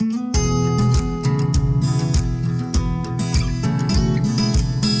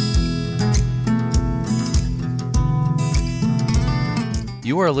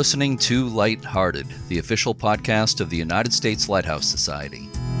You are listening to Lighthearted, the official podcast of the United States Lighthouse Society.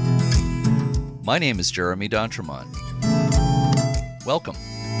 My name is Jeremy D'Entremont. Welcome.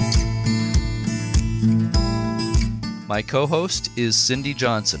 My co-host is Cindy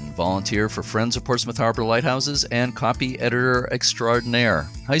Johnson, volunteer for Friends of Portsmouth Harbor Lighthouses and copy editor extraordinaire.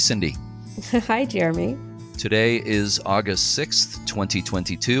 Hi, Cindy. Hi, Jeremy. Today is August 6th,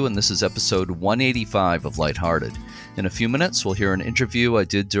 2022, and this is episode 185 of Lighthearted. In a few minutes, we'll hear an interview I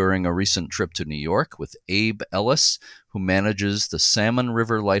did during a recent trip to New York with Abe Ellis, who manages the Salmon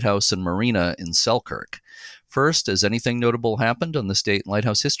River Lighthouse and Marina in Selkirk. First, has anything notable happened on this date in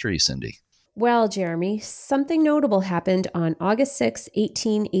lighthouse history, Cindy? Well, Jeremy, something notable happened on August 6,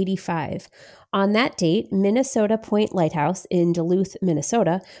 1885. On that date, Minnesota Point Lighthouse in Duluth,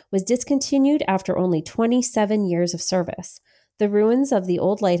 Minnesota, was discontinued after only 27 years of service. The ruins of the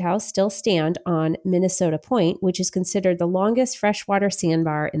old lighthouse still stand on Minnesota Point, which is considered the longest freshwater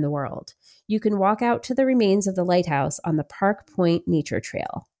sandbar in the world. You can walk out to the remains of the lighthouse on the Park Point Nature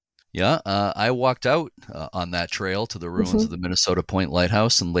Trail. Yeah, I walked out on that trail to the ruins of the Minnesota Point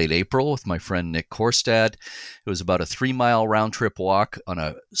Lighthouse in late April with my friend Nick Korstad. It was about a 3-mile round-trip walk on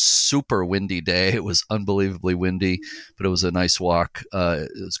a super windy day. It was unbelievably windy, but it was a nice walk. It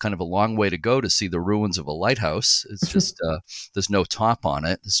was kind of a long way to go to see the ruins of a lighthouse. It's just there's no top on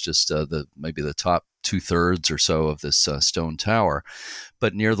it. It's just maybe the top 2/3 or so of this stone tower.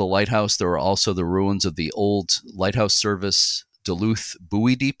 But near the lighthouse, there were also the ruins of the old lighthouse service Duluth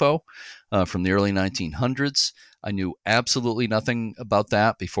Buoy Depot from the early 1900s. I knew absolutely nothing about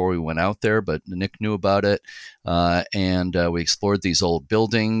that before we went out there, but Nick knew about it. And we explored these old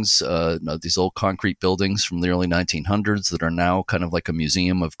buildings, these old concrete buildings from the early 1900s that are now kind of like a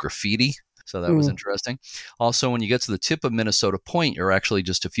museum of graffiti. So that was interesting. Also, when you get to the tip of Minnesota Point, you're actually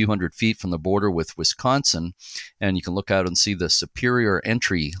just a few hundred feet from the border with Wisconsin, and you can look out and see the Superior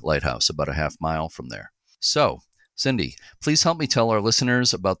Entry Lighthouse about a half mile from there. So, Cindy, please help me tell our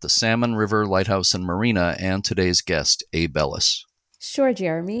listeners about the Salmon River Lighthouse and Marina and today's guest, Abe Ellis. Sure,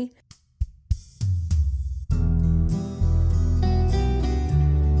 Jeremy.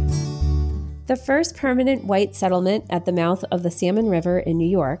 The first permanent white settlement at the mouth of the Salmon River in New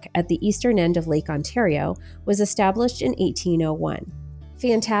York, at the eastern end of Lake Ontario, was established in 1801.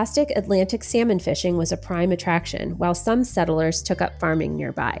 Fantastic Atlantic salmon fishing was a prime attraction, while some settlers took up farming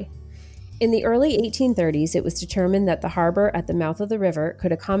nearby. In the early 1830s, it was determined that the harbor at the mouth of the river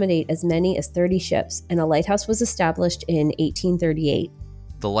could accommodate as many as 30 ships, and a lighthouse was established in 1838.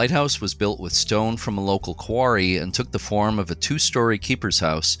 The lighthouse was built with stone from a local quarry and took the form of a 2-story keeper's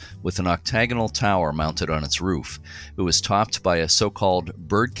house with an octagonal tower mounted on its roof. It was topped by a so-called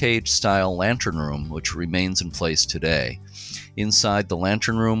birdcage-style lantern room, which remains in place today. Inside the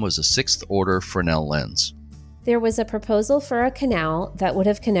lantern room was a 6th-order Fresnel lens. There was a proposal for a canal that would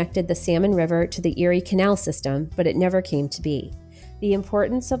have connected the Salmon River to the Erie Canal system, but it never came to be. The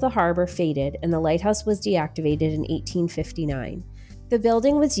importance of the harbor faded, and the lighthouse was deactivated in 1859. The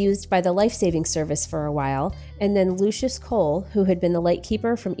building was used by the Life-Saving Service for a while, and then Lucius Cole, who had been the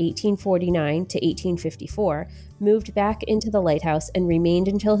lightkeeper from 1849 to 1854, moved back into the lighthouse and remained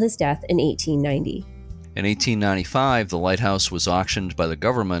until his death in 1890. In 1895, the lighthouse was auctioned by the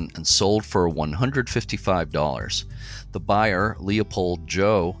government and sold for $155. The buyer, Leopold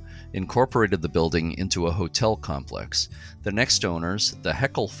Joe, incorporated the building into a hotel complex. The next owners, the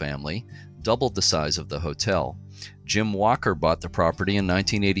Heckel family, doubled the size of the hotel. Jim Walker bought the property in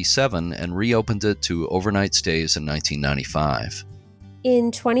 1987 and reopened it to overnight stays in 1995.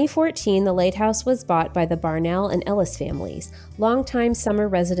 In 2014, the lighthouse was bought by the Barnell and Ellis families, longtime summer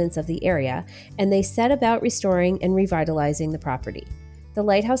residents of the area, and they set about restoring and revitalizing the property. The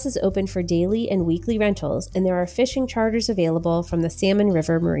lighthouse is open for daily and weekly rentals, and there are fishing charters available from the Salmon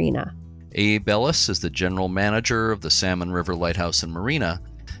River Marina. Abe Ellis is the general manager of the Salmon River Lighthouse and Marina,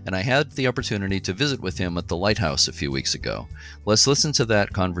 and I had the opportunity to visit with him at the lighthouse a few weeks ago. Let's listen to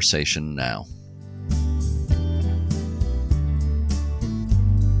that conversation now.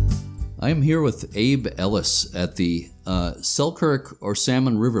 I am here with Abe Ellis at the Selkirk or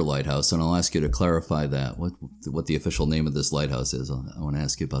Salmon River Lighthouse, and I'll ask you to clarify that, what the official name of this lighthouse is. I want to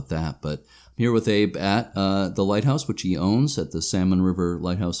ask you about that. But I'm here with Abe at the lighthouse, which he owns at the Salmon River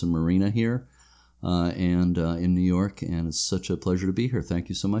Lighthouse and Marina here and in New York, and it's such a pleasure to be here. Thank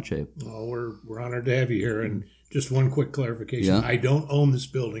you so much, Abe. Well, we're honored to have you here, and just one quick clarification. Yeah. I don't own this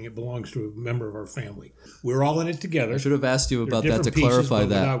building. It belongs to a member of our family. We're all in it together. I should have asked you about that to pieces, clarify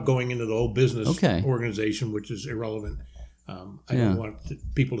that. Without going into the whole business organization, which is irrelevant. I don't want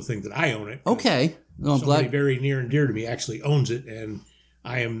people to think that I own it. Okay. No, I'm somebody glad. Very near and dear to me actually owns it, and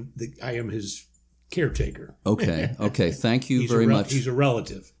I am his caretaker. Okay. Thank you very much. He's a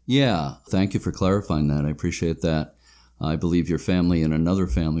relative. Yeah. Thank you for clarifying that. I appreciate that. I believe your family and another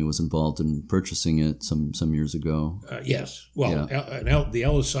family was involved in purchasing it some years ago. Yes. Well, the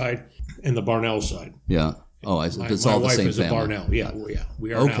Ellis side and the Barnell side. Yeah. Oh, it's all the same family. My wife is a Barnell. Yeah.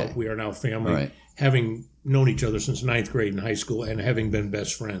 We are now family, right. Having known each other since 9th grade in high school and having been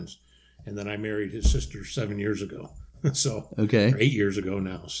best friends. And then I married his sister 7 years ago. So, or 8 years ago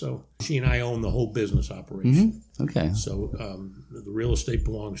now. So she and I own the whole business operation. Mm-hmm. Okay. So the real estate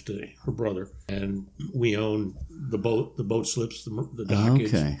belongs to her brother, and we own the boat slips, the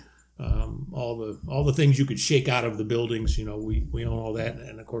dockage, all the things you could shake out of the buildings. We own all that,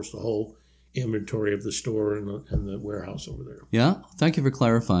 and of course the whole inventory of the store and the warehouse over there. Yeah. Thank you for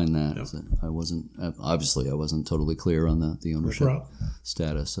clarifying that. Yep. I wasn't totally clear on the ownership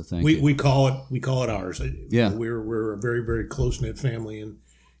status. So thank you. We call it ours. Yeah. We're a very, very close knit family, and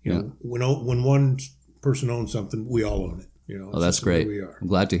when one person owns something, we all own it. Oh, that's great. We are. I'm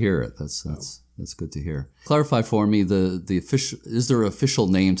glad to hear it. That's good to hear. Clarify for me the official. Is there an official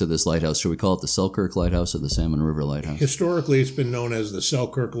name to this lighthouse? Should we call it the Selkirk Lighthouse or the Salmon River Lighthouse? Historically, it's been known as the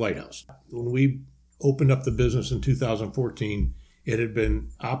Selkirk Lighthouse. When we opened up the business in 2014, it had been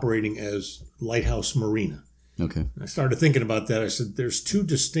operating as Lighthouse Marina. Okay. I started thinking about that. I said, there's two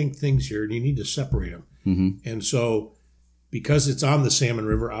distinct things here, and you need to separate them. Mm-hmm. And so, because it's on the Salmon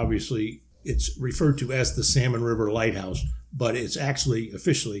River, obviously, it's referred to as the Salmon River Lighthouse, but it's actually,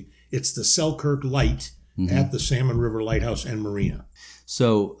 officially, it's the Selkirk Light at the Salmon River Lighthouse and Marina.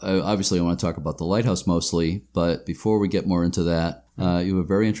 So, obviously, I want to talk about the lighthouse mostly, but before we get more into that, you have a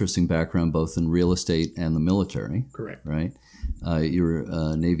very interesting background both in real estate and the military. Correct. Right? You were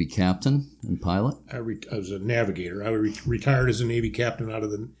a Navy captain and pilot? I was a navigator. I retired as a Navy captain out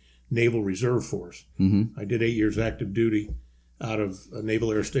of the Naval Reserve Force. Mm-hmm. I did 8 years active duty out of a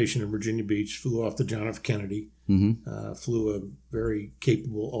Naval Air Station in Virginia Beach, flew off the John F. Kennedy, flew a very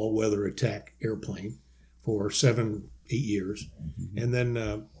capable all-weather attack airplane for 7-8 years, and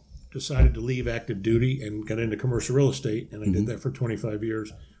then decided to leave active duty and got into commercial real estate, and I did that for 25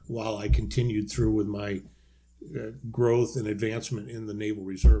 years while I continued through with my growth and advancement in the Naval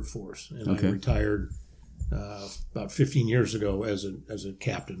Reserve Force. And I retired about 15 years ago as a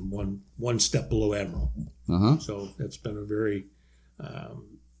captain, one step below admiral. So that's been a very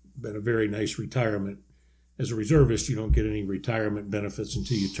nice retirement. As a reservist, you don't get any retirement benefits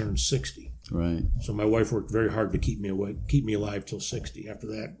until you turn 60. Right. So my wife worked very hard to keep me alive till 60. After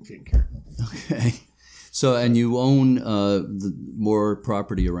that, she didn't care. Okay. So, and you own more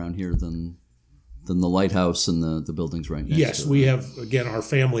property around here than the lighthouse and the buildings right next to it. Yes, we have, again, our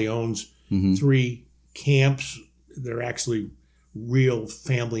family owns 3 camps. They're actually real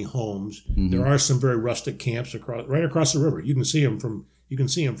family homes. There are some very rustic camps right across the river. You can see them from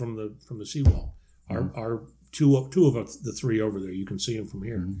the seawall. Our two of the 3 over there, you can see them from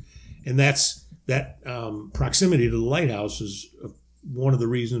here. And that proximity to the lighthouse is one of the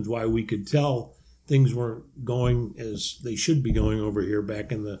reasons why we could tell things weren't going as they should be going over here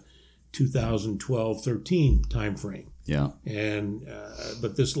back in the 2012-13 time frame. Yeah. And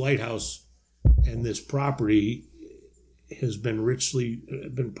but this lighthouse and this property has been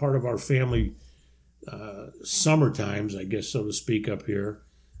been part of our family summer times, I guess, so to speak, up here.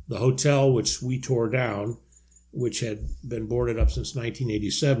 The hotel, which we tore down, which had been boarded up since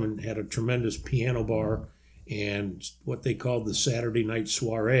 1987, had a tremendous piano bar and what they called the Saturday night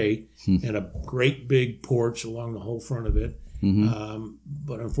soiree, and a great big porch along the whole front of it.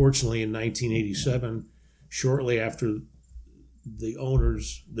 But unfortunately, in 1987, shortly after there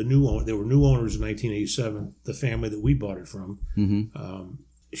were new owners in 1987, the family that we bought it from,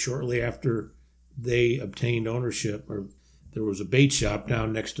 shortly after they obtained ownership, or there was a bait shop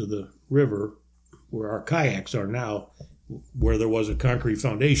down next to the river where our kayaks are now, where there was a concrete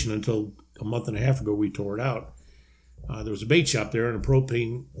foundation until a month and a half ago we tore it out. There was a bait shop there, and a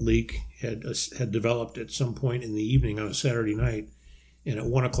propane leak had developed at some point in the evening on a Saturday night. And at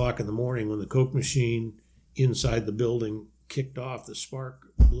 1 o'clock in the morning, when the Coke machine inside the building kicked off, the spark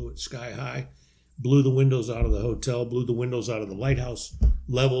blew it sky high, blew the windows out of the hotel, blew the windows out of the lighthouse,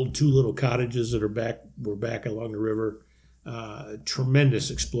 leveled 2 little cottages that were back along the river.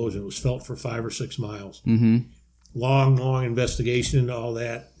 Tremendous explosion. It was felt for 5 or 6 miles. Long investigation into all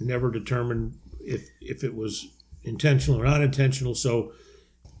that. Never determined if it was intentional or not intentional. So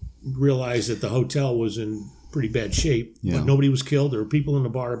realized that the hotel was in pretty bad shape. Yeah. But nobody was killed. There were people in the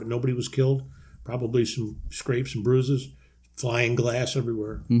bar, but nobody was killed. Probably some scrapes and bruises, flying glass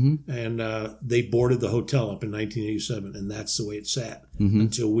everywhere. And they boarded the hotel up in 1987, and that's the way it sat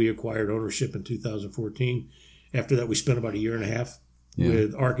until we acquired ownership in 2014. After that, we spent about a year and a half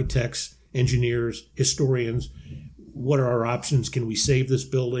with architects engineers, historians. What are our options? Can we save this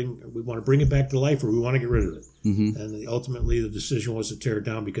building? We want to bring it back to life, or we want to get rid of it. And ultimately, the decision was to tear it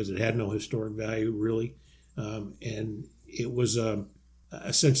down because it had no historic value, really. And it was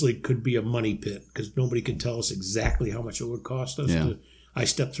essentially could be a money pit because nobody could tell us exactly how much it would cost us. I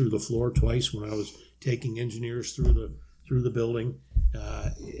stepped through the floor twice when I was taking engineers through the building.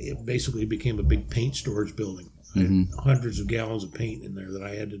 It basically became a big paint storage building. I had hundreds of gallons of paint in there that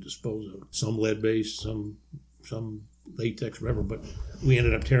I had to dispose of. Some lead-based, some latex, whatever. But we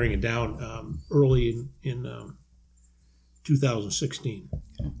ended up tearing it down early in 2016,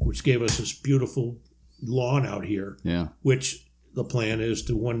 which gave us this beautiful lawn out here. Which the plan is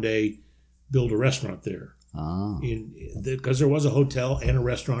to one day build a restaurant there. Because there was a hotel and a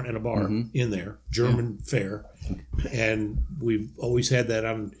restaurant and a bar in there, German fare, and we've always had that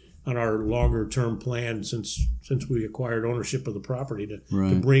on our longer term plan since we acquired ownership of the property to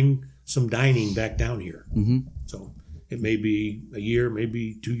bring some dining back down here. So it may be a year,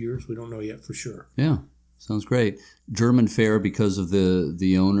 maybe 2 years. We don't know yet for sure. Yeah, sounds great. German fare because of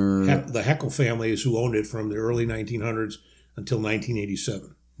the owner. The Heckel family is who owned it from the early 1900s until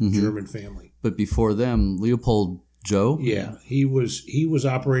 1987. German family. But before them, Leopold Joe? Yeah, he was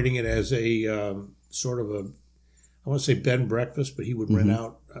operating it as a sort of a, I want to say bed and breakfast, but he would rent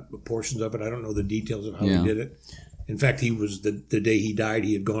out portions of it. I don't know the details of how he did it. In fact, he was the day he died,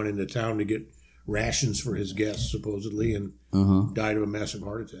 he had gone into town to get rations for his guests, supposedly, and died of a massive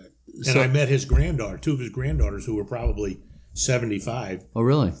heart attack. And I met his granddaughter, two of his granddaughters, who were probably 75. Oh,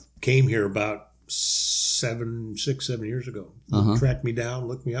 really? Came here about 7 years ago. Tracked me down,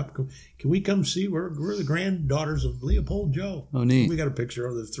 looked me up. Can we come see? We're the granddaughters of Leopold Joe. Oh, neat. We got a picture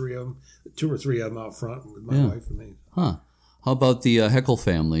of the three of them, 2 or 3 of them out front with my wife and me. Huh. How about the Heckel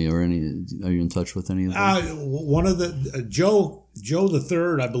family, or any? Are you in touch with any of them? One of the Joe the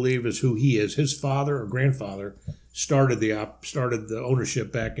third, I believe, is who he is. His father or grandfather started the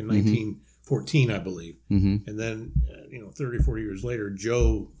ownership back in 1914, I believe, and then 30 or 40 years later,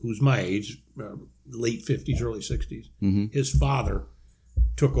 Joe, who's my age, late 50s, early 60s, his father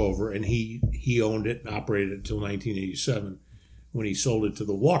took over, and he owned it and operated it until 1987, when he sold it to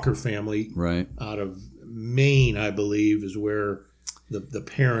the Walker family, out of Maine, I believe, is where the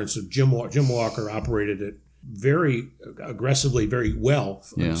parents of Jim Walker operated it very aggressively, very well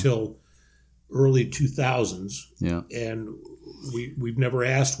until early 2000s. And we've never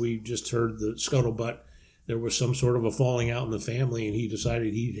asked. We just heard the scuttlebutt. There was some sort of a falling out in the family, and he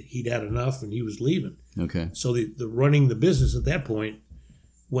decided he'd had enough, and he was leaving. So the running the business at that point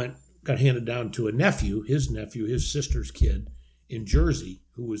got handed down to a nephew, his sister's kid in Jersey,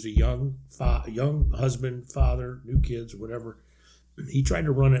 who was a young husband, father, new kids, whatever. He tried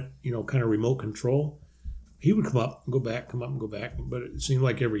to run it, kind of remote control. He would come up and go back, come up and go back, but it seemed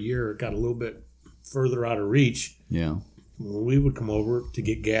like every year it got a little bit further out of reach. When we would come over to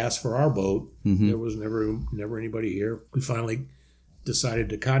get gas for our boat, there was never anybody here. We finally decided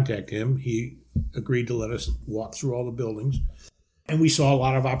to contact him. He agreed to let us walk through all the buildings, and we saw a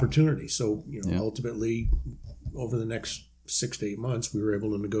lot of opportunity. So, ultimately, over the next 6 to 8 months, we were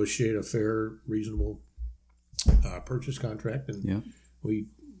able to negotiate a fair, reasonable purchase contract, and we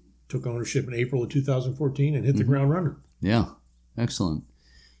took ownership in April of 2014 and hit the ground running. Yeah, excellent.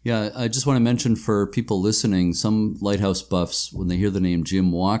 Yeah, I just want to mention for people listening, some lighthouse buffs, when they hear the name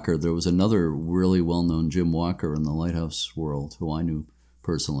Jim Walker, there was another really well-known Jim Walker in the lighthouse world who I knew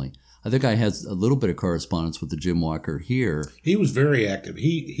personally. I think I had a little bit of correspondence with the Jim Walker here. He was very active.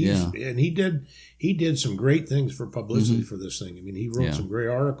 And he did some great things for publicity for this thing. I mean, he wrote some great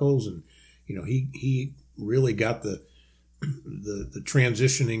articles, and he really got the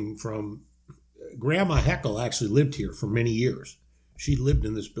transitioning from. Grandma Heckel actually lived here for many years. She lived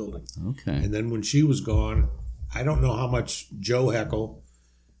in this building. And then when she was gone, I don't know how much Joe Heckel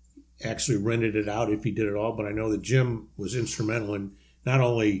actually rented it out, if he did it all, but I know that Jim was instrumental in not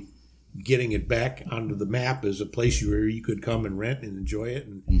only getting it back onto the map as a place where you could come and rent and enjoy it,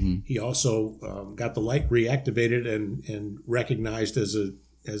 and he also got the light reactivated and recognized as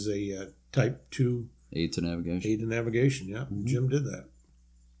a Type 2 aid to navigation. Jim did that,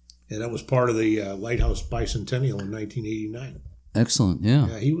 and that was part of the Lighthouse Bicentennial in 1989. Excellent.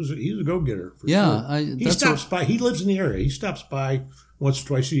 Yeah, he was a go-getter. Sure. He stops by. He lives in the area. He stops by once or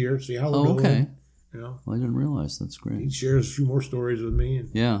twice a year, see how we're doing. Well, I didn't realize. That's great. He shares a few more stories with me.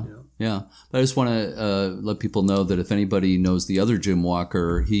 Yeah. But I just want to let people know that if anybody knows the other Jim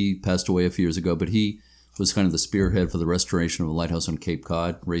Walker, he passed away a few years ago, but he was kind of the spearhead for the restoration of a lighthouse on Cape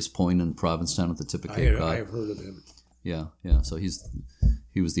Cod, Race Point in Provincetown at the tip of Cape Cod. I have heard of him. Yeah. So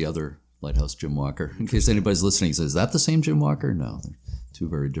he was the other lighthouse Jim Walker. In case anybody's listening, says, is that the same Jim Walker? No, two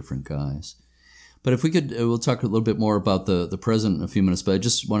very different guys. But if we could, we'll talk a little bit more about the present in a few minutes, but I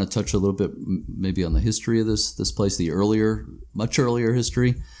just want to touch a little bit maybe on the history of this place, the much earlier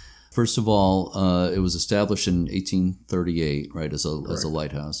history. First of all, it was established in 1838, right, as a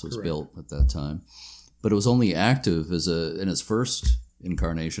lighthouse. It was built at that time. But it was only active in its first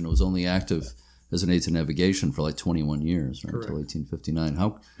incarnation, it was only active as an aid to navigation for like 21 years, right, until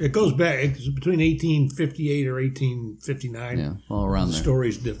 1859. It goes back, it's between 1858 or 1859. Yeah, all around the there.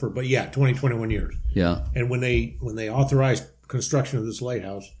 Stories differ, but 21 years. Yeah. And when they authorized construction of this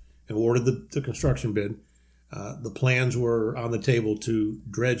lighthouse and awarded the construction bid, the plans were on the table to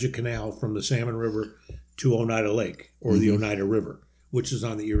dredge a canal from the Salmon River to Oneida Lake, or the Oneida River, which is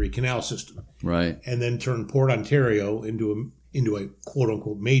on the Erie Canal system. Right. And then turn Port Ontario into a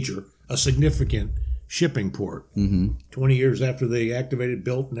quote-unquote a significant shipping port. 20 years after they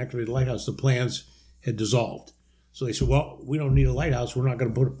built and activated the lighthouse, the plans had dissolved. So they said, well, we don't need a lighthouse. We're not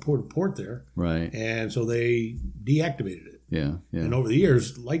going to put a port there. Right. And so they deactivated it. Yeah. And over the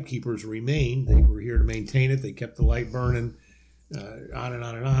years, lightkeepers remained. They were here to maintain it. They kept the light burning on and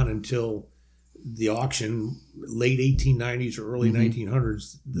on and on until the auction, late 1890s or early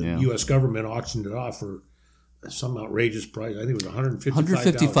 1900s, the U.S. government auctioned it off for some outrageous price. I think it was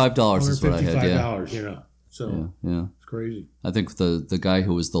 $155 is what I had. $155, So it's crazy. I think the guy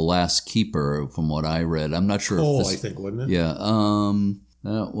who was the last keeper, from what I read, I'm not sure. Cole, I think, wasn't it? Yeah.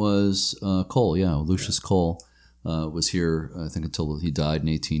 That was Cole. Yeah, Lucius Cole was here. I think until he died in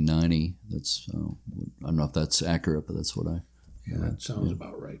 1890. That's I don't know if that's accurate, but that's what I. Yeah, that sounds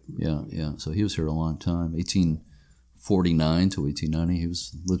about right. Yeah. So he was here a long time, 1849 to 1890. He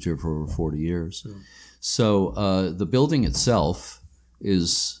lived here for over 40 years. Yeah. So the building itself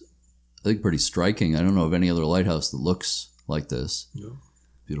is, I think, pretty striking. I don't know of any other lighthouse that looks like this. No.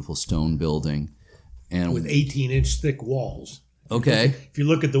 Beautiful stone building, and with 18-inch thick walls. Okay. If you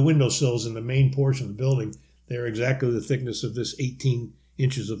look at the windowsills in the main portion of the building, they're exactly the thickness of this 18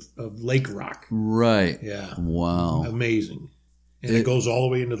 inches of lake rock. Right. Yeah. Wow. Amazing. And it goes all the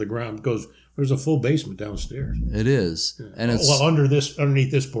way into the ground. There's a full basement downstairs. It is. Yeah. And it's underneath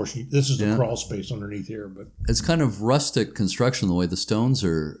this portion. This is the crawl space underneath here, but it's kind of rustic construction the way the stones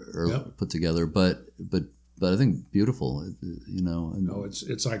are put together, but I think beautiful, No,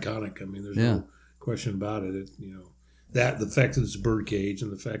 it's iconic. I mean, there's no question about it. That the fact that it's a bird cage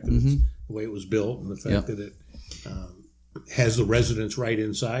and the fact that it's the way it was built and the fact that it has the residence right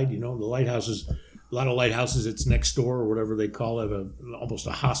inside. The lighthouses. A lot of lighthouses, it's next door or whatever they call it, almost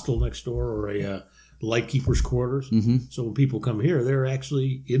a hostel next door or a lightkeeper's quarters. So when people come here, they're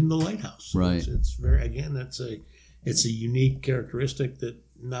actually in the lighthouse. Right. It's very, again, it's a unique characteristic that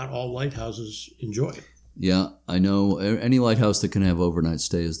not all lighthouses enjoy. Yeah, I know. Any lighthouse that can have overnight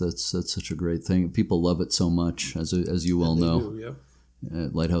stays, that's such a great thing. People love it so much, as you well know. Do,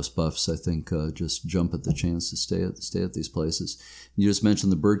 lighthouse buffs, I think, just jump at the chance to stay at these places. You just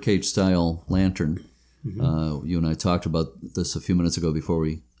mentioned the birdcage style lantern. You and I talked about this a few minutes ago before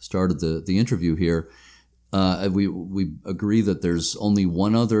we started the interview here. We agree that there's only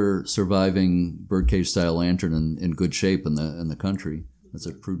one other surviving birdcage style lantern in good shape in the country. That's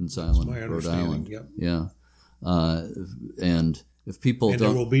at Prudence Island, Rhode Island. Yep. Yeah, and if people don't,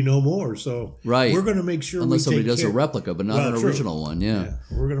 there will be no more. So we're going to make sure unless somebody does a replica, but not an original one. Yeah,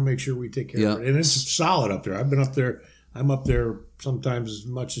 we're going to make sure we take care of it, and it's solid up there. I've been up there. I'm up there sometimes as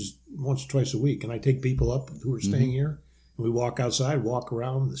much as once or twice a week, and I take people up who are staying here, and we walk outside, walk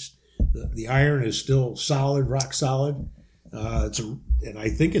around. The iron is still solid, rock solid. And I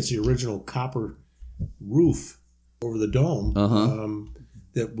think it's the original copper roof over the dome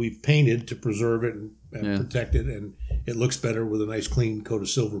that we've painted to preserve it and protect it, and it looks better with a nice clean coat of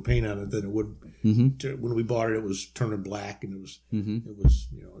silver paint on it than it would when we bought it. It was turning black, and it was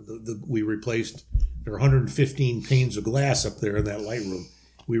we replaced. There are 115 panes of glass up there in that light room.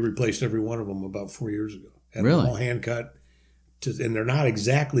 We replaced every one of them about 4 years ago. Had them all hand cut, and they're not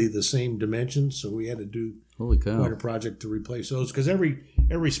exactly the same dimensions, so we had to do quite a project to replace those. Because every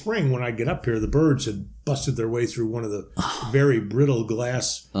spring when I get up here, the birds had busted their way through one of the very brittle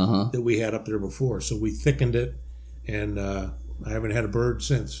glass that we had up there before. So we thickened it, and I haven't had a bird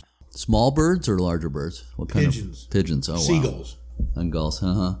since. Small birds or larger birds? What kind Pigeons. of pigeons? Oh, seagulls. Wow. And gulls.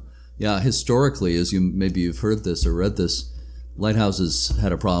 Yeah, historically, as you've heard this or read this, lighthouses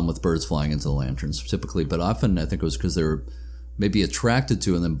had a problem with birds flying into the lanterns typically, but often I think it was because they were maybe attracted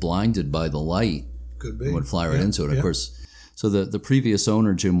to and then blinded by the light. Could be. And would fly right into it, of course. So the previous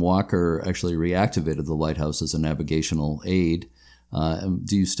owner, Jim Walker, actually reactivated the lighthouse as a navigational aid.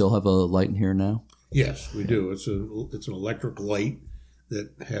 Do you still have a light in here now? Yes, we do. It's an electric light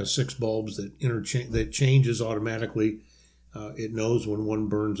that has 6 bulbs that changes automatically It knows when one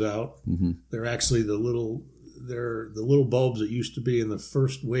burns out. Mm-hmm. They're actually the little bulbs that used to be in the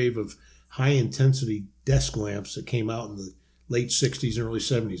first wave of high intensity desk lamps that came out in the late 60s and early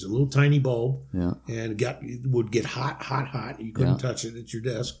 70s. A little tiny bulb, Yeah. and would get hot. You couldn't touch it at your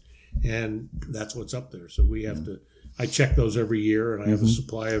desk, and that's what's up there. So we have to. I check those every year, and I have a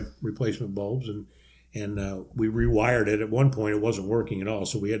supply of replacement bulbs, and we rewired it. At one point, it wasn't working at all,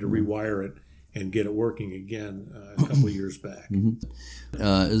 so we had to rewire it and get it working again a couple of years back.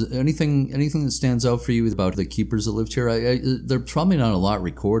 Is there anything that stands out for you about the keepers that lived here? There's probably not a lot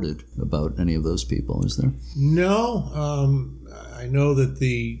recorded about any of those people, is there? No, I know that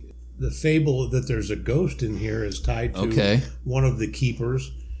the fable that there's a ghost in here is tied to one of the keepers,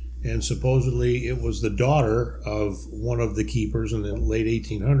 and supposedly it was the daughter of one of the keepers in the late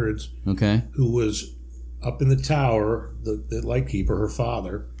 1800s. Okay. Who was up in the tower, the lightkeeper, her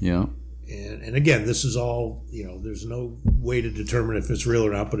father. Yeah. And again, this is all, there's no way to determine if it's real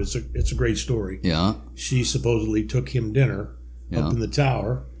or not, but it's a great story. Yeah. She supposedly took him dinner up in the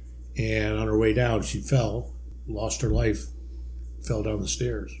tower, and on her way down, she fell, lost her life, fell down the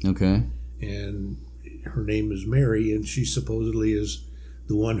stairs. Okay. And her name is Mary, and she supposedly is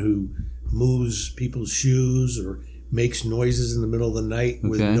the one who moves people's shoes or makes noises in the middle of the night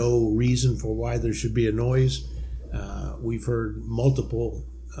with no reason for why there should be a noise. We've heard multiple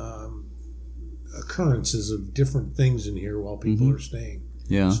occurrences of different things in here while people are staying.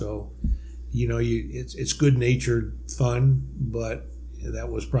 Yeah. So, it's good-natured fun, but that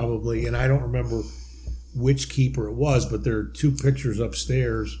was probably, and I don't remember which keeper it was, but there are two pictures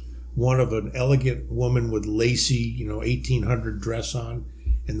upstairs. One of an elegant woman with lacy, 1800 dress on,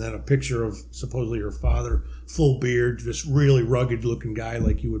 and then a picture of supposedly her father, full beard, just really rugged-looking guy,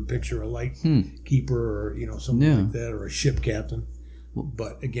 like you would picture a light keeper or something like that, or a ship captain.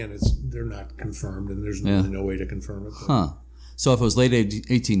 But again, they're not confirmed, and there's really no way to confirm it. Huh. So if it was late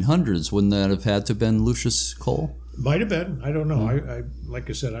 1800s, wouldn't that have had to have been Lucius Cole? Might have been. I don't know. I like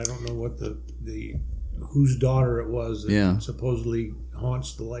I said, I don't know what the whose daughter it was that supposedly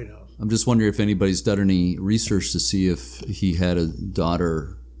haunts the lighthouse. I'm just wondering if anybody's done any research to see if he had a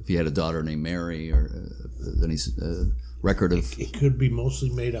daughter named Mary, or any record of... It could be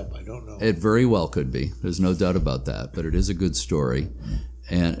mostly made up. I don't know. It very well could be. There's no doubt about that. But it is a good story.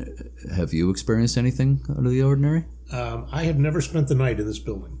 And have you experienced anything out of the ordinary? I have never spent the night in this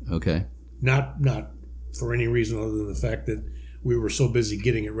building. Okay. Not for any reason other than the fact that we were so busy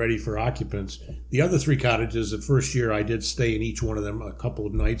getting it ready for occupants. The other three cottages, the first year, I did stay in each one of them a couple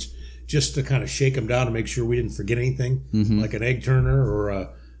of nights just to kind of shake them down and make sure we didn't forget anything, like an egg turner or a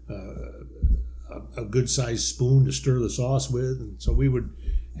good-sized spoon to stir the sauce with. And so we would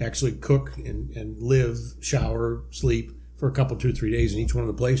actually cook and live, shower, sleep for a couple, 2-3 days in each one of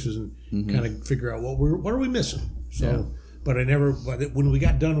the places and kind of figure out what are we missing. So, but when we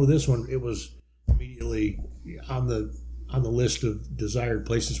got done with this one, it was immediately on the list of desired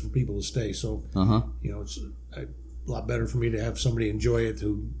places for people to stay. So, it's a lot better for me to have somebody enjoy it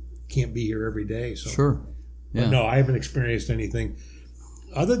who can't be here every day. So. Sure. Yeah. But no, I haven't experienced anything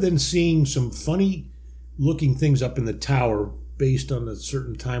other than seeing some funny looking things up in the tower based on a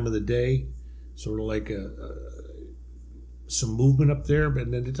certain time of the day, sort of like some movement up there,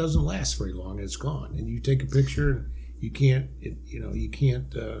 but then it doesn't last very long. It's gone, and you take a picture, and you can't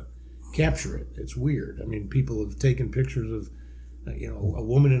capture it. It's weird. I mean, people have taken pictures of a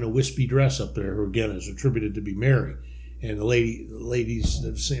woman in a wispy dress up there, who again is attributed to be Mary, and the ladies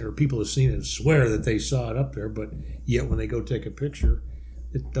have seen, or people have seen it and swear that they saw it up there, but yet when they go take a picture,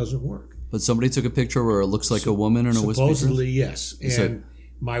 it doesn't work. But somebody took a picture where it looks like a woman in a wispy dress? Supposedly, yes. And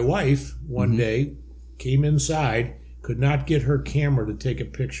my wife one day came inside, could not get her camera to take a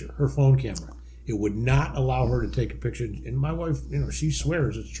picture, her phone camera. It would not allow her to take a picture. And my wife, she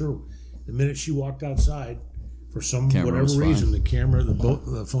swears it's true. The minute she walked outside, for whatever reason,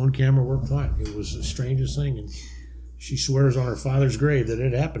 the phone camera worked fine. It was the strangest thing. And she swears on her father's grave that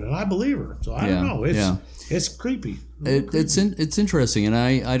it happened. And I believe her. So I don't know. It's creepy. It's interesting. And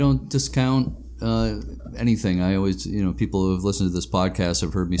I don't discount anything. I always, people who have listened to this podcast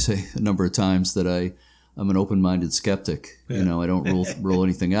have heard me say a number of times that I'm an open-minded skeptic. Yeah. I don't rule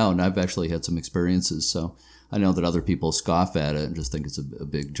anything out, and I've actually had some experiences. So I know that other people scoff at it and just think it's a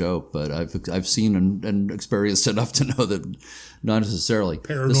big joke, but I've seen and experienced enough to know that not necessarily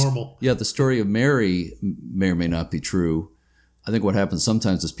paranormal. The story of Mary may or may not be true. I think what happens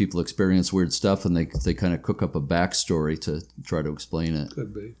sometimes is people experience weird stuff and they kind of cook up a backstory to try to explain it.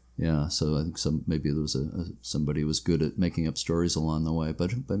 Could be. Yeah, so I think maybe there was somebody who was good at making up stories along the way,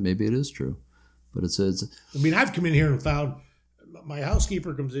 but maybe it is true. But it's I mean, I've come in here and found my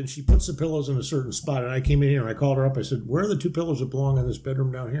housekeeper comes in. She puts the pillows in a certain spot, and I came in here and I called her up. I said, "Where are the 2 pillows that belong in this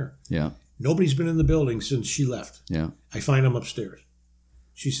bedroom down here?" Yeah. Nobody's been in the building since she left. Yeah. I find them upstairs.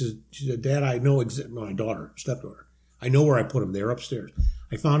 She said, "Dad, I know my stepdaughter. I know where I put them. They're upstairs.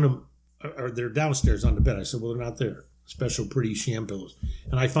 I found them, or they're downstairs on the bed." I said, "Well, they're not there. Special pretty sham pillows."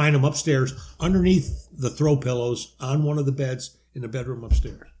 And I find them upstairs underneath the throw pillows on one of the beds in the bedroom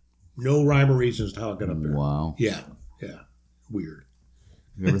upstairs. No rhyme or reason as to how it got up there. Wow. Yeah. Weird.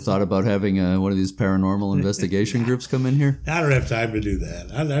 Have you ever thought about having one of these paranormal investigation groups come in here? I don't have time to do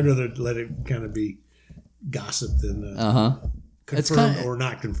that. I'd rather let it kind of be gossip than confirmed or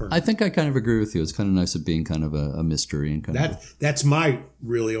not confirmed. I think I kind of agree with you. It's kind of nice of being kind of a mystery and kind of that's my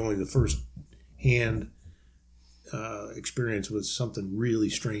really only the first hand experience with something really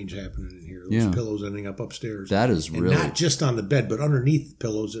strange happening in here. Those pillows ending up upstairs. That is and really not just on the bed, but underneath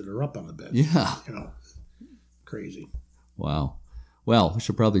pillows that are up on the bed. Yeah. Crazy. Wow. Well, we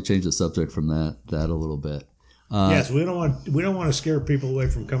should probably change the subject from that a little bit. Yes, we don't want to scare people away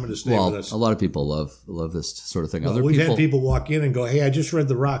from coming to stay with us. A lot of people love this sort of thing. Well, we've had people walk in and go, "Hey, I just read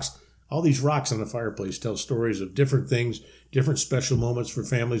the rocks. All these rocks on the fireplace tell stories of different things, different special moments for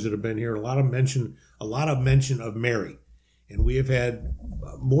families that have been here. A lot of mention of Mary, and we have had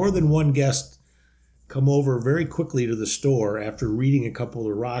more than one guest come over very quickly to the store after reading a couple of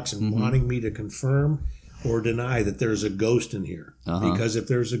the rocks and wanting me to confirm or deny that there's a ghost in here. Because if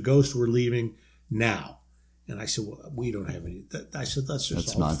there's a ghost, we're leaving now." And I said, "Well, we don't have any." I said, that's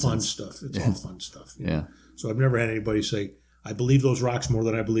all nonsense. Fun stuff. It's all fun stuff. Yeah. So I've never had anybody say, "I believe those rocks more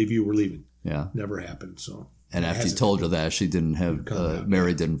than I believe you were leaving." Yeah. Never happened. So. And after you told her that, she didn't have,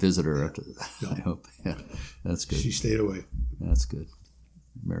 Mary didn't visit her after that. No. I hope. Yeah. That's good. She stayed away. That's good.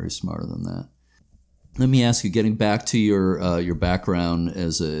 Mary's smarter than that. Let me ask you, getting back to your background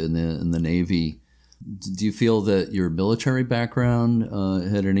in the Navy, do you feel that your military background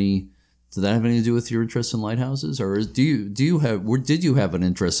did that have anything to do with your interest in lighthouses, or did you have an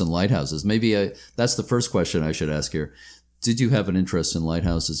interest in lighthouses? Maybe that's the first question I should ask here. Did you have an interest in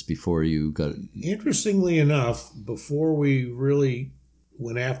lighthouses before you got? Interestingly enough, before we really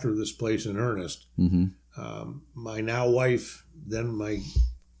went after this place in earnest, my now wife, then my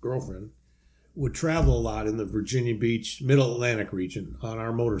girlfriend, would travel a lot in the Virginia Beach, Middle Atlantic region on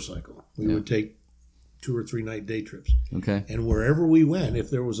our motorcycle. We would take 2 or 3 night day trips. Okay. And wherever we went, if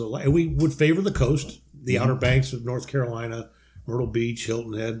there was we would favor the coast, the Outer Banks of North Carolina, Myrtle Beach,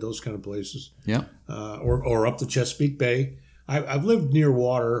 Hilton Head, those kind of places. Yeah. Or up the Chesapeake Bay. I've lived near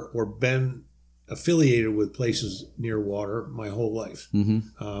water or been affiliated with places near water my whole life.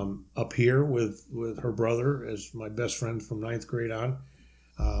 Up here with her brother as my best friend from 9th grade on.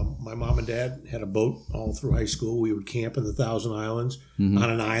 My mom and dad had a boat all through high school. We would camp in the Thousand Islands on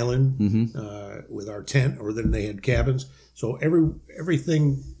an island with our tent, or then they had cabins. So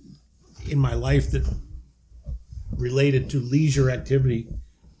everything in my life that related to leisure activity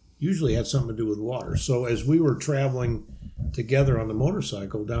usually had something to do with water. So as we were traveling together on the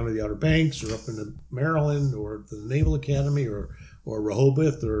motorcycle down to the Outer Banks or up into Maryland or the Naval Academy or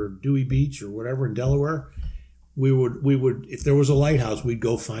Rehoboth or Dewey Beach or whatever in Delaware, we would if there was a lighthouse, we'd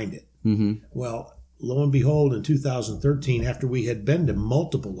go find it. Well, lo and behold, in 2013, after we had been to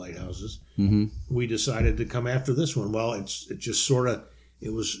multiple lighthouses, we decided to come after this one. Well,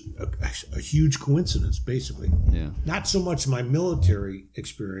 it was a huge coincidence, basically. Yeah. Not so much my military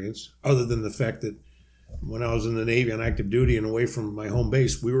experience, other than the fact that when I was in the Navy on active duty and away from my home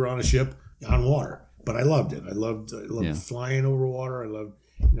base, we were on a ship on water. But I loved it. I loved flying over water. I loved,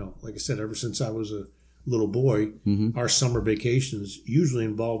 like I said, ever since I was a little boy, our summer vacations usually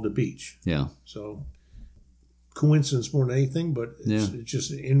involved a beach. Yeah. So coincidence more than anything, but it's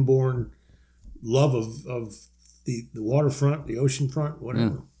just an inborn love of the waterfront, the ocean front,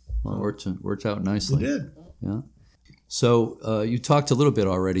 whatever. Yeah. Well, it worked out nicely. It did. Yeah. So you talked a little bit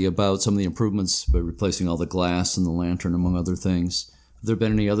already about some of the improvements by replacing all the glass and the lantern, among other things. Have there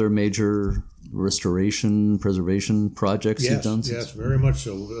been any other major restoration, preservation projects you've done? Yes, very much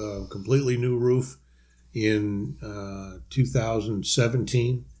so. Completely new roof in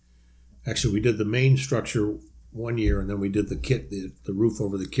 2017. Actually, we did the main structure one year, and then we did the roof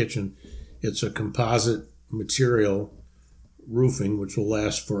over the kitchen. It's a composite material roofing, which will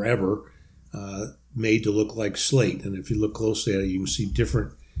last forever, made to look like slate. And if you look closely at it, you can see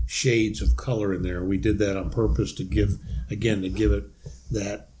different shades of color in there. We did that on purpose to give it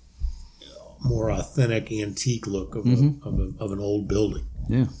that more authentic, antique look of an old building.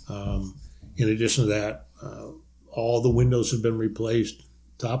 Yeah. In addition to that, all the windows have been replaced.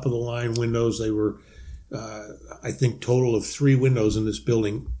 Top of the line windows. They were, I think, total of 3 windows in this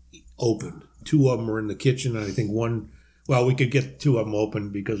building opened. 2 of them were in the kitchen, and I think one Well, we could get 2 of them open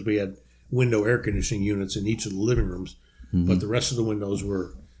because we had window air conditioning units in each of the living rooms, but the rest of the windows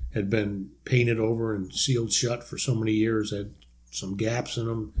had been painted over and sealed shut for so many years, had some gaps in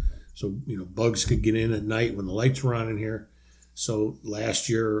them, so bugs could get in at night when the lights were on in here. So last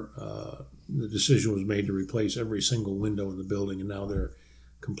year, the decision was made to replace every single window in the building, and now they're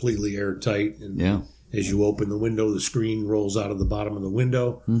completely airtight. And as you open the window, the screen rolls out of the bottom of the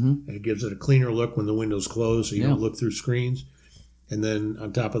window, and it gives it a cleaner look when the window's closed, so you don't look through screens. And then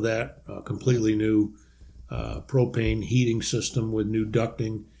on top of that, a completely new propane heating system with new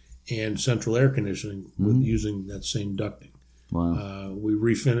ducting and central air conditioning with using that same ducting. Wow. We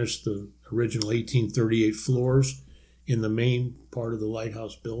refinished the original 1838 floors in the main part of the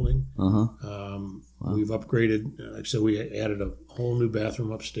lighthouse building. We've upgraded, like I said, we added a whole new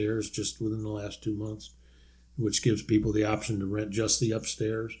bathroom upstairs just within the last 2 months, which gives people the option to rent just the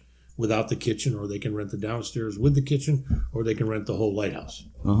upstairs without the kitchen, or they can rent the downstairs with the kitchen, or they can rent the whole lighthouse.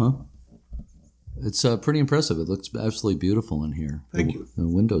 It's pretty impressive. It looks absolutely beautiful in here. Thank you. The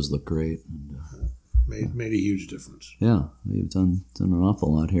windows look great. And, made a huge difference. Yeah, you've done an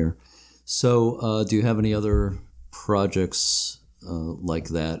awful lot here. So do you have any other projects like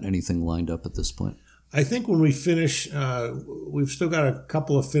that, anything lined up at this point? I think when we finish, we've still got a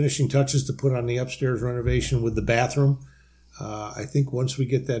couple of finishing touches to put on the upstairs renovation with the bathroom. I think once we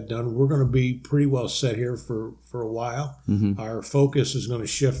get that done, we're going to be pretty well set here for a while. Our focus is going to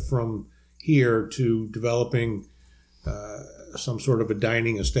shift from here to developing some sort of a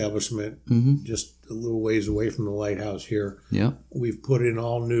dining establishment just a little ways away from the lighthouse here. Yeah. We've put in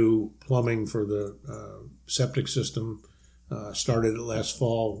all new plumbing for the septic system. Started it last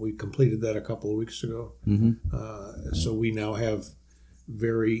fall. We completed that a couple of weeks ago. So we now have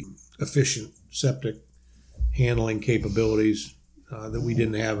very efficient septic handling capabilities that we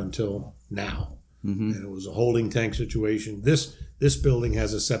didn't have until now. And it was a holding tank situation. This building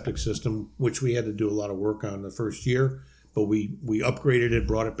has a septic system, which we had to do a lot of work on the first year, but we upgraded it,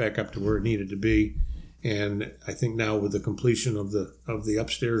 brought it back up to where it needed to be. And I think now with the completion of the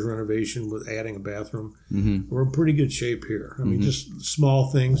upstairs renovation, with adding a bathroom, we're in pretty good shape here. I mean, just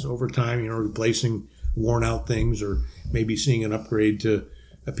small things over time, replacing worn out things, or maybe seeing an upgrade to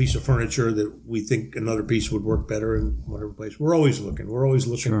a piece of furniture that we think another piece would work better in whatever place. We're always looking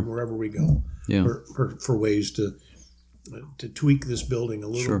wherever we go for ways to tweak this building a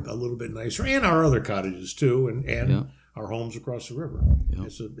little bit nicer, and our other cottages too, and our homes across the river.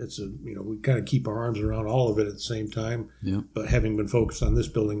 It's a we kind of keep our arms around all of it at the same time. But having been focused on this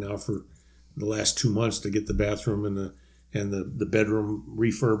building now for the last 2 months to get the bathroom and the bedroom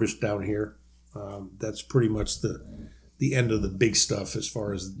refurbished down here, that's pretty much the end of the big stuff as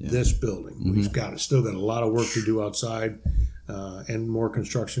far as this building. We've still got a lot of work to do outside, and more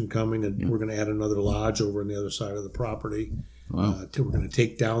construction coming, and we're going to add another lodge over on the other side of the property. We're going to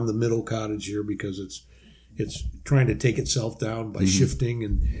take down the middle cottage here because it's trying to take itself down by shifting,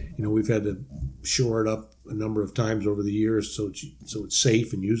 and we've had to shore it up a number of times over the years so it's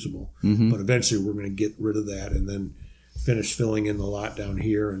safe and usable. But eventually we're going to get rid of that and then finish filling in the lot down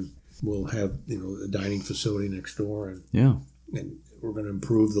here, and we'll have a dining facility next door, and we're going to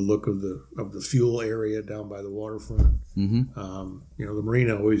improve the look of the fuel area down by the waterfront. The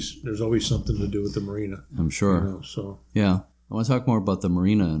marina, there's always something to do with the marina. I'm sure. I want to talk more about the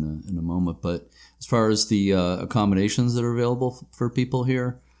marina in a moment, but as far as the accommodations that are available for people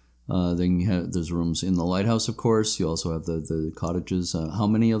here, there's rooms in the lighthouse, of course. You also have the cottages. How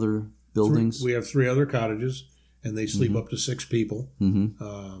many other buildings? We have 3 other cottages, and they sleep up to 6 people.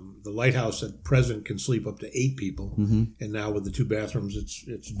 The lighthouse at present can sleep up to 8 people, and now with the 2 bathrooms,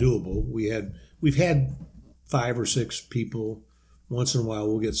 it's doable. We've had 5 or 6 people. Once in a while,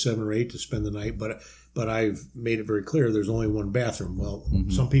 we'll get 7 or 8 to spend the night, but I've made it very clear there's only 1 bathroom. Well,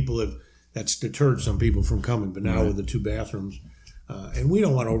 some people that's deterred some people from coming, but now with the 2 bathrooms, and we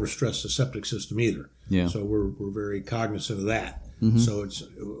don't want to overstress the septic system either. So we're very cognizant of that. So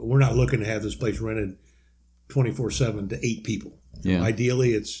we're not looking to have this place rented 24/7 to 8 people.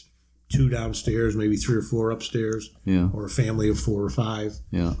 Ideally, it's 2 downstairs, maybe 3 or 4 upstairs, or a family of 4 or 5.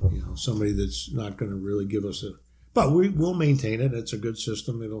 Somebody that's not going to really give us but we'll maintain it. It's a good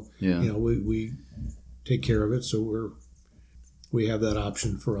system. It'll, we take care of it. So we have that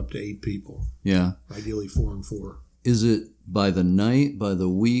option for up to 8 people. Ideally 4 and 4. Is it by the night, by the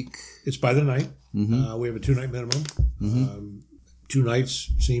week? It's by the night. We have a 2-night minimum. 2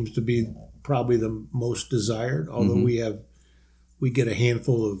 nights seems to be probably the most desired, although we get a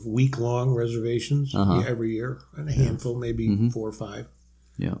handful of week-long reservations every year, and a handful, maybe 4 or 5.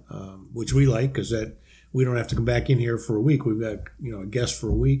 Which we like, because that we don't have to come back in here for a week. We've got a guest for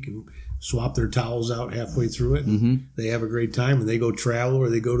a week, and swap their towels out halfway through it. And they have a great time, and they go travel, or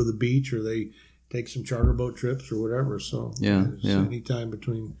they go to the beach, or they take some charter boat trips or whatever. So anytime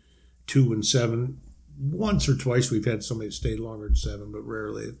between 2 and 7. Once or twice we've had somebody stay longer than 7, but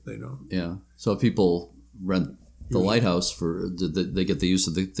rarely they don't. Yeah. So if people rent the lighthouse did they get the use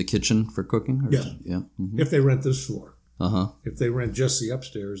of the kitchen for cooking? Yeah. Yeah. If they rent this floor. Uh-huh. If they rent just the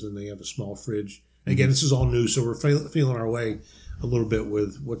upstairs, then they have a small fridge. Again, this is all new, so we're feeling our way a little bit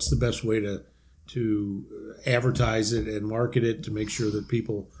with what's the best way to advertise it and market it to make sure that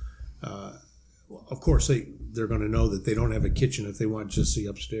people, of course, they're going to know that they don't have a kitchen if they want just the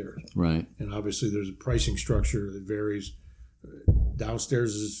upstairs. Right. And obviously there's a pricing structure that varies.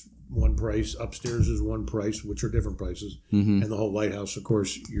 Downstairs is one price, upstairs is one price, which are different prices. And the whole lighthouse, of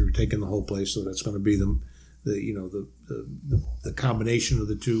course, you're taking the whole place, so that's going to be the combination of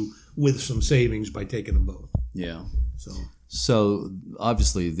the two with some savings by taking them both. Yeah. So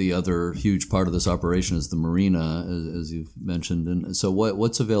obviously the other huge part of this operation is the marina, as you've mentioned. And so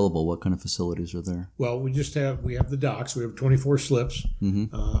what's available? What kind of facilities are there? Well, we have the docks. We have 24 slips.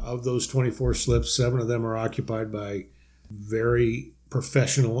 Of those 24 slips, 7 of them are occupied by very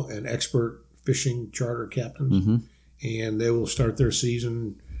professional and expert fishing charter captains. And they will start their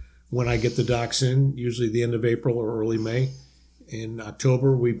season when I get the docks in, usually the end of April or early May. In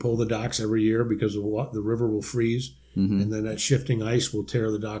October, we pull the docks every year because the river will freeze. And then that shifting ice will tear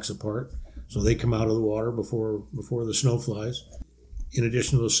the docks apart. So they come out of the water before the snow flies. In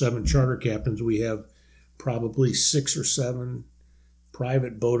addition to those 7 charter captains, we have probably 6 or 7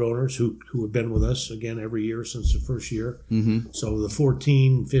 private boat owners who have been with us, again, every year since the first year. So the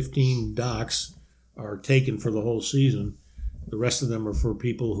 14, 15 docks are taken for the whole season. The rest of them are for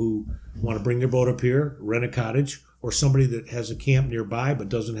people who want to bring their boat up here, rent a cottage, or somebody that has a camp nearby but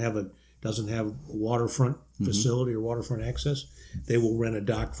doesn't have a waterfront facility or waterfront access. They will rent a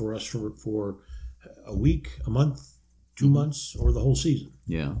dock for us for a week, a month, 2 months, or the whole season.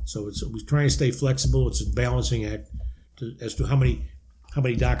 Yeah. So we try and stay flexible. It's a balancing act as to how many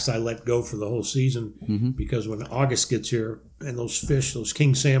docks I let go for the whole season. Because when August gets here and those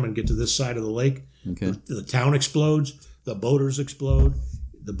king salmon get to this side of the lake, the town explodes, the boaters explode.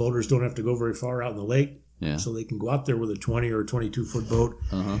 The boaters don't have to go very far out in the lake, so they can go out there with a 20 or 22-foot boat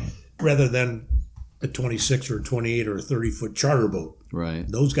rather than a 26 or 28 or 30-foot charter boat. Right.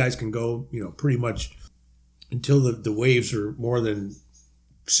 Those guys can go, pretty much until the waves are more than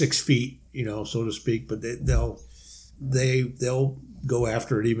 6 feet, so to speak. But they'll go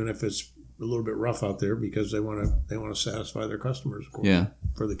after it even if it's a little bit rough out there because they want to satisfy their customers, of course,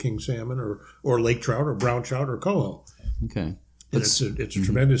 for the king salmon or lake trout or brown trout or coho. Okay. And it's a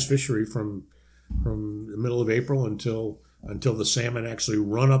tremendous fishery from the middle of April until the salmon actually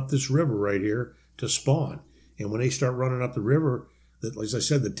run up this river right here to spawn. And when they start running up the river, as I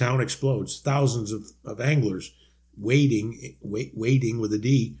said, the town explodes. Thousands of anglers wading with a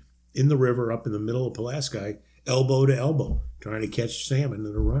D in the river up in the middle of Pulaski, elbow to elbow, trying to catch salmon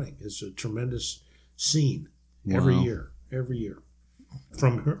that are running. It's a tremendous scene every year.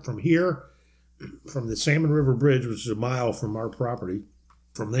 From here, from the Salmon River Bridge, which is a mile from our property,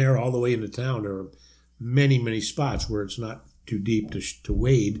 from there all the way into town, there are many, many spots where it's not too deep to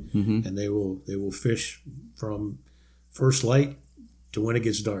wade, and they will fish from first light to when it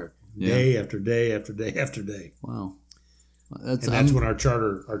gets dark, day after day after day after day. Wow. That's when our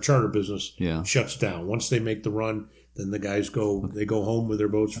charter business shuts down. Once they make the run, then the guys go home with their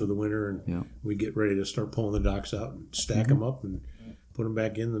boats for the winter, and we get ready to start pulling the docks out and stack them up and put them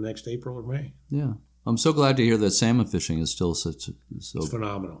back in the next April or May. Yeah. I'm so glad to hear that salmon fishing is still so it's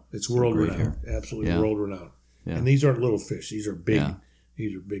phenomenal. It's world renowned. Absolutely world renowned. Yeah. And these aren't little fish. These are big. Yeah.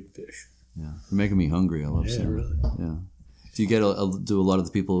 These are big fish. Yeah. You're making me hungry. I love salmon. Really. Yeah. Do you do a lot of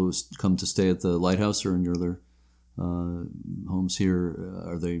the people who come to stay at the lighthouse or in your other homes here,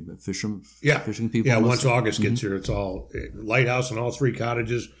 are they fishing people? Yeah, once August gets here, it's all lighthouse and all 3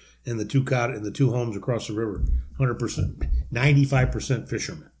 cottages and the 2 homes across the river. 100%, 95%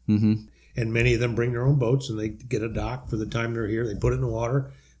 fishermen. And many of them bring their own boats and they get a dock for the time they're here. They put it in the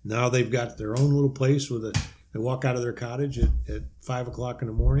water. Now they've got their own little place they walk out of their cottage at 5 o'clock in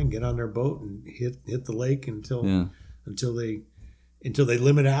the morning, get on their boat and hit the lake until they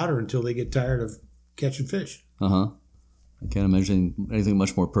limit out or until they get tired of catching fish. I can't imagine anything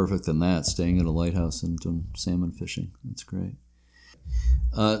much more perfect than that, staying at a lighthouse and doing salmon fishing. That's great.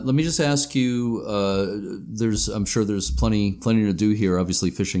 Let me just ask you, I'm sure there's plenty to do here. Obviously,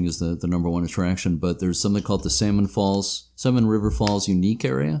 fishing is the number one attraction, but there's something called the Salmon River Falls Unique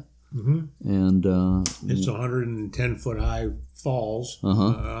Area. And it's 110-foot high falls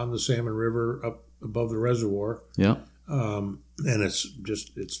on the Salmon River up above the reservoir. Yeah. and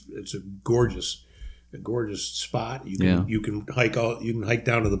it's a gorgeous spot. You can hike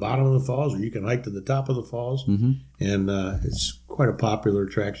down to the bottom of the falls, or you can hike to the top of the falls, and it's quite a popular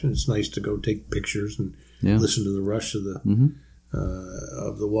attraction. It's nice to go take pictures and listen to the rush of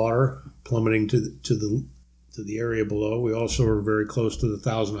the water plummeting to the area below. We also are very close to the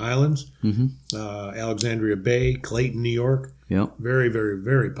Thousand Islands, Alexandria Bay, Clayton, New York. Very, very,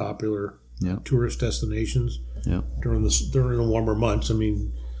 very popular tourist destinations during the warmer months. I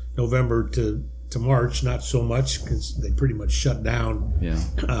mean, November to March, not so much, because they pretty much shut down.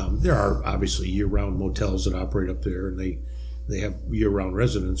 There are obviously year-round motels that operate up there, and they have year-round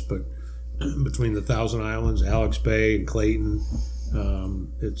residents. But between the Thousand Islands, Alex Bay, and Clayton,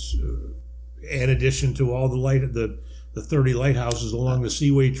 it's in addition to all the 30 lighthouses along the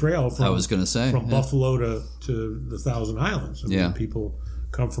Seaway Trail. I was going to say from Buffalo to the Thousand Islands. I mean, people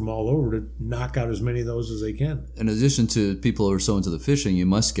come from all over to knock out as many of those as they can. In addition to people who are so into the fishing, you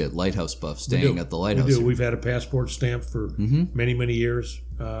must get lighthouse buffs staying at the lighthouse. We do. We've had a passport stamp for many, many years.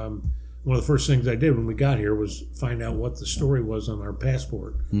 One of the first things I did when we got here was find out what the story was on our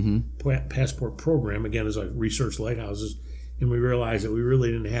passport program, again, as I researched lighthouses, and we realized that we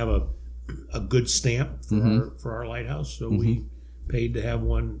really didn't have a good stamp for our lighthouse, so we paid to have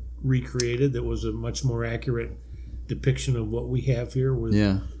one recreated that was a much more accurate depiction of what we have here with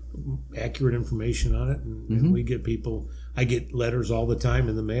accurate information on it, and we get I get letters all the time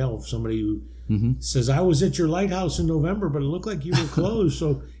in the mail of somebody who says, I was at your lighthouse in November, but it looked like you were closed,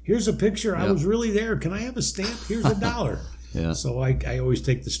 so here's a picture. I was really there. Can I have a stamp? Here's $1. So I always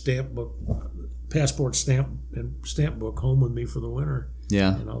take the passport stamp book home with me for the winter,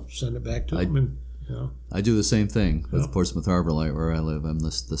 and I'll send it back to them. And I do the same thing with Portsmouth Harbor Light, where I live. I'm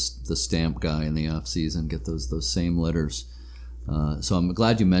the stamp guy in the off season. Get those same letters. So I'm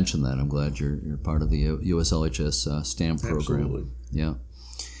glad you mentioned that. I'm glad you're part of the USLHS stamp program. Absolutely. Yeah.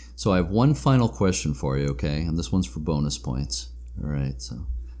 So I have one final question for you, okay? And this one's for bonus points. All right. So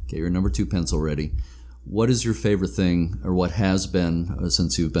get your number 2 pencil ready. What is your favorite thing, or what has been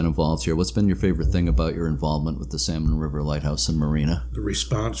since you've been involved here? What's been your favorite thing about your involvement with the Salmon River Lighthouse and Marina? The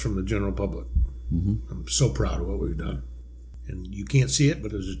response from the general public. I'm so proud of what we've done. And you can't see it,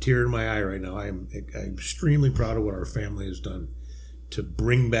 but there's a tear in my eye right now. I'm extremely proud of what our family has done to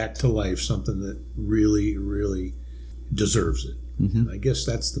bring back to life something that really, really deserves it. And I guess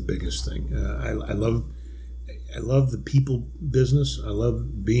that's the biggest thing. I love the people business. I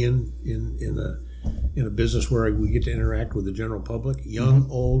love being in a business where we get to interact with the general public, young,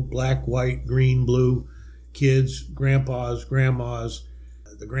 old, black, white, green, blue, kids, grandpas, grandmas.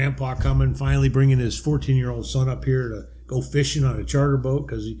 The grandpa coming, finally bringing his 14-year-old son up here to go fishing on a charter boat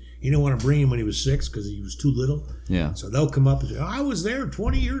because he didn't want to bring him when he was 6 because he was too little. So they'll come up and say, I was there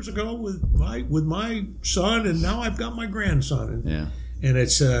 20 years ago with my son, and now I've got my grandson. And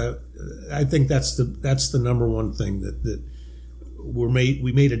it's I think that's the number one thing that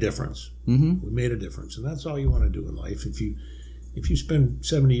we made a difference. We made a difference, and that's all you want to do in life. If you spend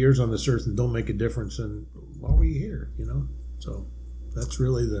 70 years on this earth and don't make a difference, then why were you here? So that's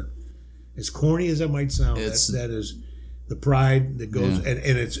really as corny as it might sound. That is the pride that goes,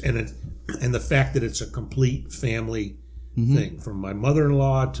 and the fact that it's a complete family thing, from my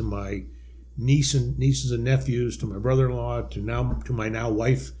mother-in-law to my nieces and nephews to my brother-in-law to my now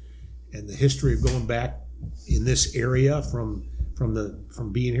wife, and the history of going back in this area from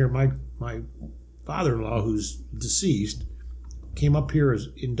being here. My father-in-law, who's deceased, came up here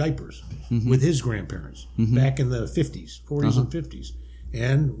in diapers with his grandparents back in the 40s and 50s.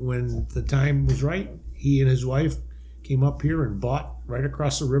 And when the time was right, he and his wife came up here and bought right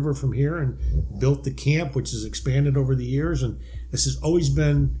across the river from here and built the camp, which has expanded over the years. And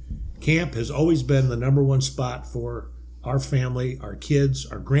camp has always been the number one spot for our family, our kids,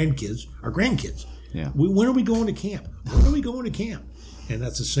 our grandkids. When are we going to camp? When are we going to camp? And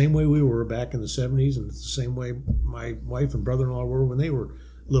that's the same way we were back in the 70s, and it's the same way my wife and brother-in-law were when they were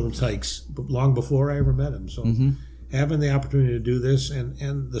little tykes, but long before I ever met them. So having the opportunity to do this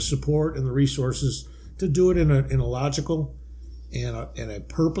and the support and the resources to do it in a logical and a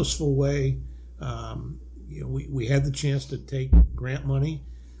purposeful way. We had the chance to take grant money,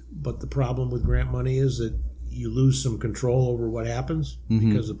 but the problem with grant money is that you lose some control over what happens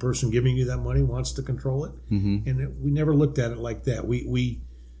because the person giving you that money wants to control it. And we never looked at it like that. We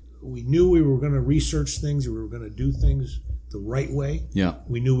knew we were going to research things, we were going to do things the right way.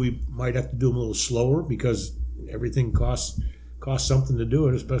 We knew we might have to do them a little slower because everything costs something to do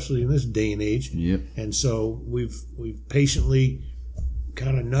it, especially in this day and age. And so we've patiently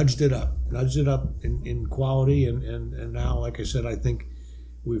kind of nudged it up in quality, and now, like I said, I think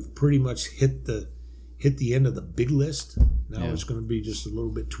we've pretty much hit the end of the big list. Now it's going to be just a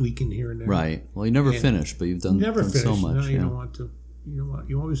little bit tweaking here and there. Right. Well, you never finish, but you've done so much. No, you don't want to.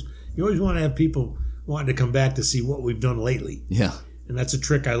 You always want to have people wanting to come back to see what we've done lately. Yeah. And that's a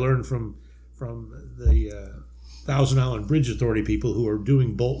trick I learned from the Thousand Island Bridge Authority people who are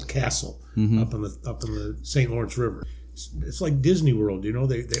doing Bolt Castle up in the St. Lawrence River. It's like Disney World,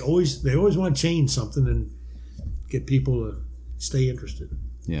 They always want to change something and get people to stay interested.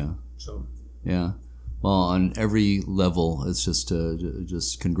 Yeah. So. Yeah. Well, on every level, it's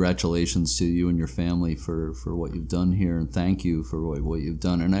just congratulations to you and your family for what you've done here, and thank you for what you've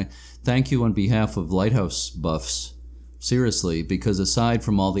done. And I thank you on behalf of Lighthouse buffs, seriously, because aside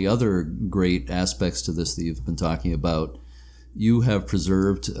from all the other great aspects to this that you've been talking about, you have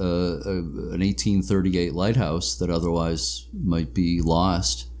preserved an 1838 lighthouse that otherwise might be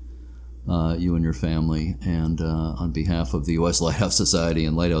lost. You and your family, and on behalf of the U.S. Lighthouse Society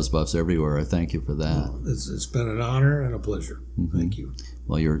and lighthouse buffs everywhere, I thank you for that. Well, it's been an honor and a pleasure. Thank you.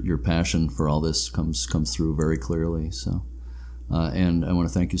 Well, your passion for all this comes through very clearly. So, and I want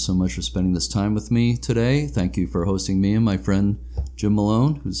to thank you so much for spending this time with me today. Thank you for hosting me and my friend Jim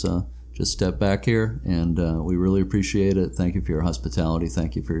Malone, who's just stepped back here, and we really appreciate it. Thank you for your hospitality.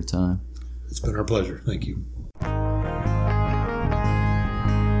 Thank you for your time. It's been our pleasure. Thank you.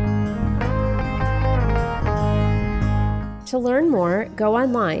 To learn more, go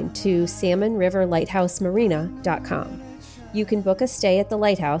online to salmonriverlighthousemarina.com. You can book a stay at the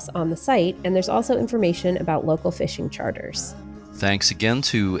lighthouse on the site, and there's also information about local fishing charters. Thanks again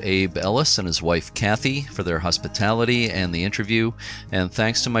to Abe Ellis and his wife Kathy for their hospitality and the interview, and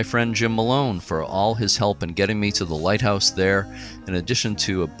thanks to my friend Jim Malone for all his help in getting me to the lighthouse there, in addition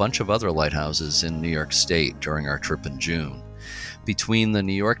to a bunch of other lighthouses in New York State during our trip in June. Between the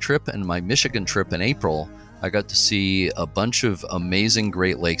New York trip and my Michigan trip in April, I got to see a bunch of amazing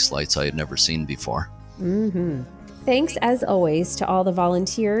Great Lakes lights I had never seen before. Thanks, as always, to all the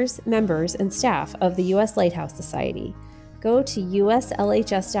volunteers, members, and staff of the U.S. Lighthouse Society. Go to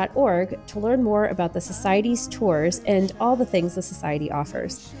uslhs.org to learn more about the Society's tours and all the things the Society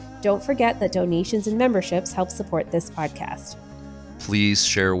offers. Don't forget that donations and memberships help support this podcast. Please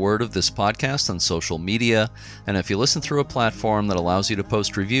share word of this podcast on social media, and if you listen through a platform that allows you to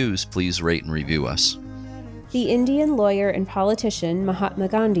post reviews, please rate and review us. The Indian lawyer and politician Mahatma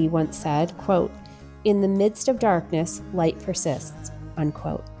Gandhi once said, quote, "In the midst of darkness, light persists,"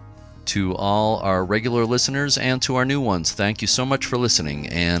 unquote. To all our regular listeners and to our new ones, thank you so much for listening,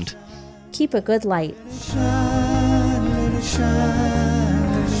 and keep a good light. Shine, let it shine.